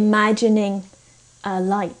 Imagining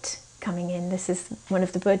light coming in. This is one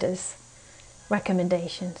of the Buddha's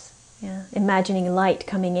recommendations. Yeah. Imagining light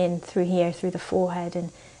coming in through here, through the forehead,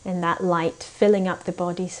 and that light filling up the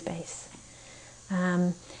body space.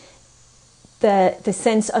 The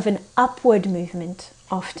sense of an upward movement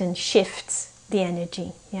often shifts the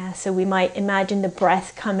energy. Yeah, so we might imagine the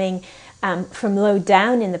breath coming from low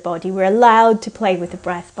down in the body. We're allowed to play with the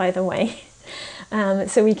breath, by the way.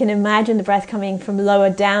 So we can imagine the breath coming from lower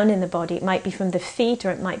down in the body. It might be from the feet,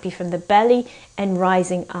 or it might be from the belly, and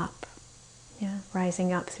rising up. Yeah,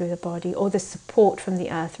 rising up through the body, or the support from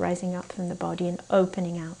the earth rising up from the body and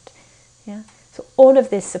opening out. Yeah, so all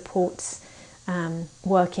of this supports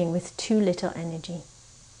working with too little energy.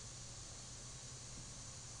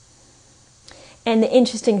 And the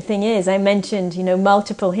interesting thing is, I mentioned,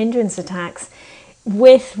 multiple hindrance attacks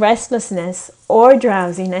with restlessness or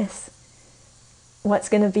drowsiness. What's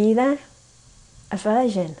going to be there?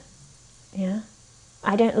 Aversion. Yeah,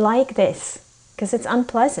 I don't like this because it's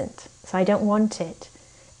unpleasant, so I don't want it.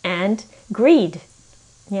 And greed.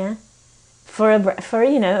 Yeah, for a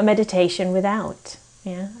meditation without.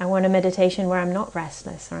 Yeah, I want a meditation where I'm not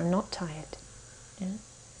restless or I'm not tired. Yeah.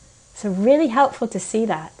 So really helpful to see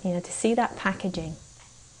that, to see that packaging.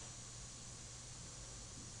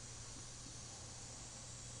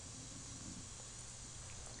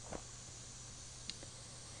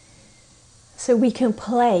 So So we can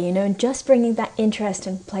play, and just bringing that interest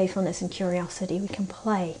and playfulness and curiosity, we can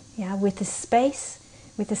play, with the space,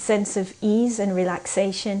 with a sense of ease and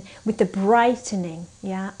relaxation, with the brightening,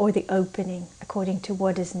 or the opening, according to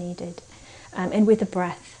what is needed, and with the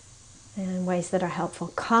breath in ways that are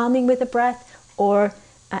helpful. Calming with the breath, or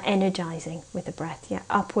energizing with the breath,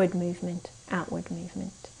 upward movement, outward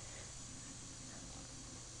movement.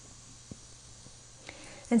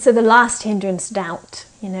 And so the last hindrance, doubt,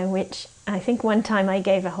 which I think one time I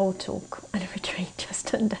gave a whole talk on a retreat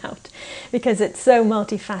just on doubt, because it's so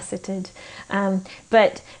multifaceted.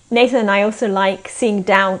 But Nathan and I also like seeing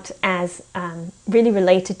doubt as really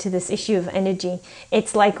related to this issue of energy.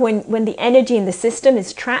 It's like when the energy in the system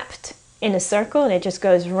is trapped in a circle and it just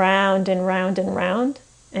goes round and round and round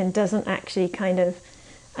and doesn't actually kind of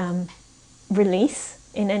release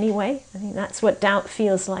in any way. I think that's what doubt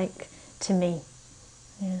feels like to me.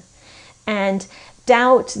 And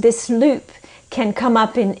doubt, this loop, can come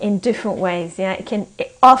up in different ways.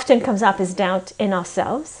 It often comes up as doubt in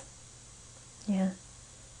ourselves.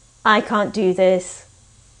 I can't do this.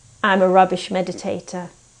 I'm a rubbish meditator.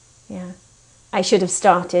 I should have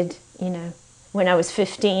started, when I was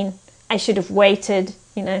 15. I should have waited,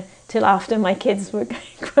 till after my kids were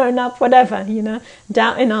grown up, whatever,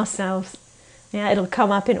 doubt in ourselves. It'll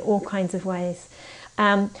come up in all kinds of ways.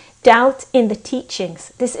 Doubt in the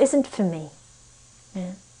teachings. This isn't for me.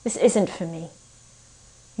 This isn't for me.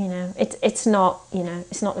 It's not,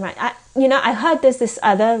 it's not the right. I heard there's this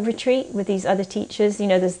other retreat with these other teachers.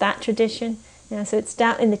 There's that tradition. So it's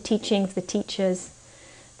doubt in the teachings, the teachers,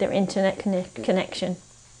 their internet connection.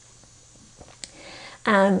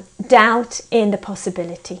 Doubt in the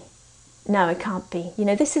possibility. No, it can't be.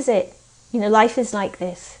 This is it. Life is like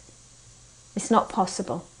this. It's not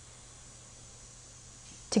possible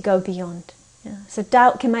to go beyond. So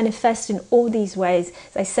doubt can manifest in all these ways.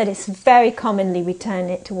 As I said, it's very commonly we turn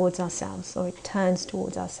it towards ourselves, or it turns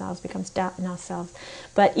towards ourselves, becomes doubt in ourselves.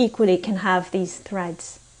 But equally it can have these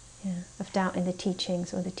threads of doubt in the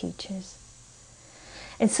teachings or the teachers.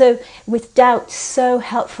 And so with doubt, so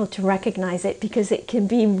helpful to recognize it, because it can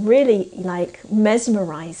be really like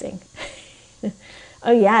mesmerizing.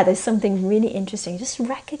 Oh yeah, there's something really interesting. Just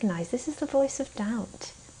recognize this is the voice of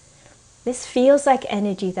doubt. This feels like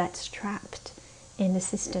energy that's trapped in the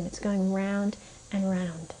system. It's going round and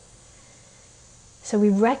round. So we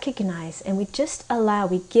recognize and we just allow,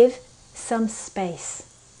 we give some space.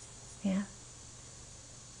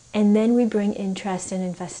 And then we bring interest and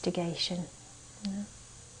investigation.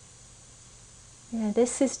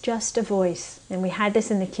 This is just a voice. And we had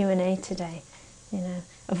this in the Q&A today.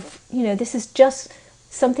 This is just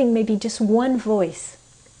something, maybe just one voice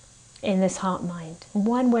in this heart mind,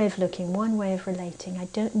 one way of looking, one way of relating. I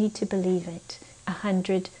don't need to believe it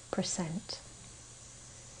 100%.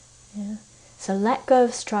 So let go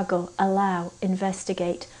of struggle, allow,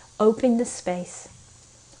 investigate, open the space.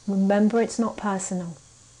 Remember, it's not personal,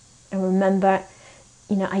 and remember,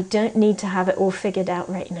 I don't need to have it all figured out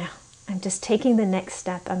right now. I'm just taking the next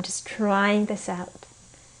step. I'm just trying this out.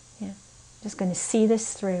 I'm just going to see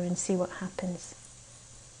this through and see what happens.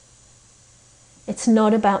 It's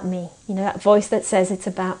not about me. That voice that says it's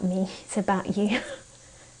about me, it's about you.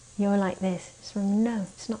 You're like this. No,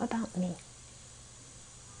 it's not about me.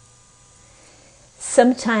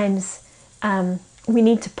 Sometimes we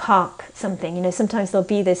need to park something. Sometimes there'll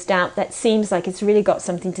be this doubt that seems like it's really got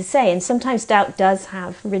something to say. And sometimes doubt does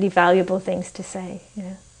have really valuable things to say.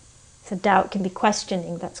 So doubt can be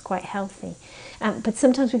questioning. That's quite healthy. But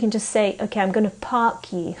sometimes we can just say, okay, I'm going to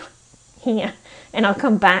park you here and I'll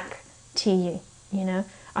come back to you.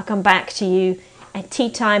 I'll come back to you at tea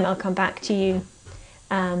time. I'll come back to you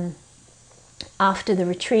after the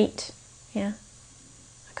retreat. I'll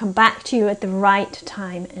come back to you at the right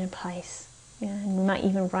time and place. And we might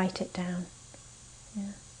even write it down.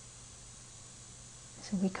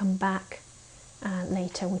 So we come back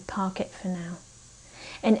later. We park it for now.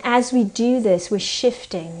 And as we do this, we're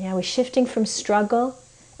shifting. We're shifting from struggle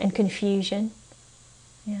and confusion.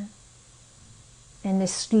 And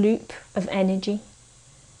this loop of energy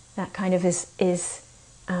that kind of is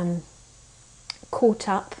caught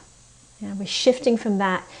up. We're shifting from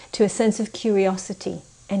that to a sense of curiosity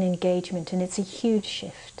and engagement, and it's a huge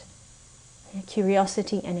shift.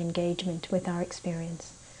 Curiosity and engagement with our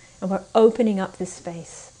experience. And we're opening up this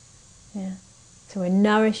space. So we're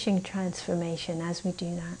nourishing transformation as we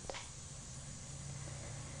do that.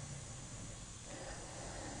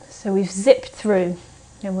 So we've zipped through,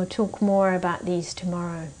 and we'll talk more about these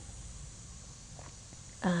tomorrow,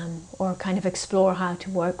 or kind of explore how to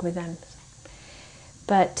work with them.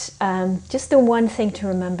 But just the one thing to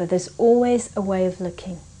remember, there's always a way of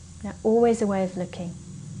looking. Yeah, always a way of looking.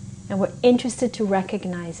 And we're interested to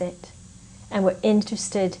recognize it. And we're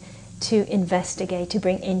interested to investigate, to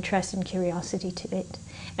bring interest and curiosity to it.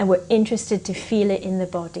 And we're interested to feel it in the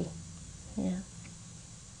body. Yeah.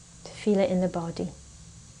 To feel it in the body.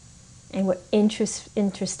 And we're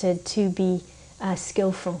interested to be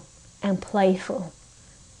skillful and playful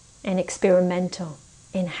and experimental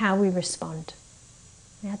in how we respond.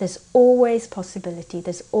 Yeah, there's always possibility,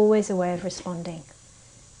 there's always a way of responding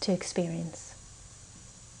to experience.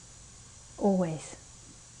 Always.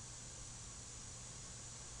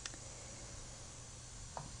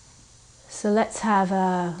 So let's have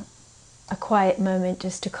a quiet moment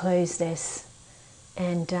just to close this,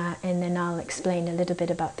 and then I'll explain a little bit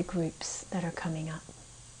about the groups that are coming up.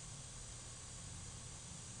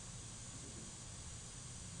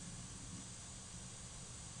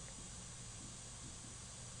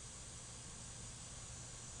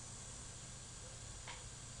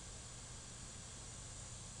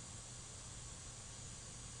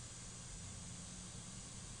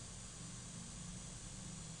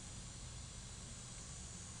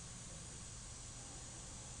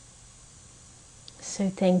 So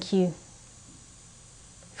thank you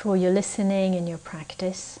for your listening and your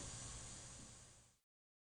practice.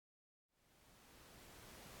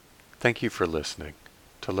 Thank you for listening.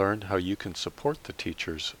 To learn how you can support the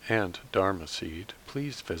teachers and Dharma Seed,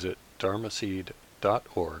 please visit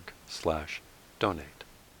dharmaseed.org/donate.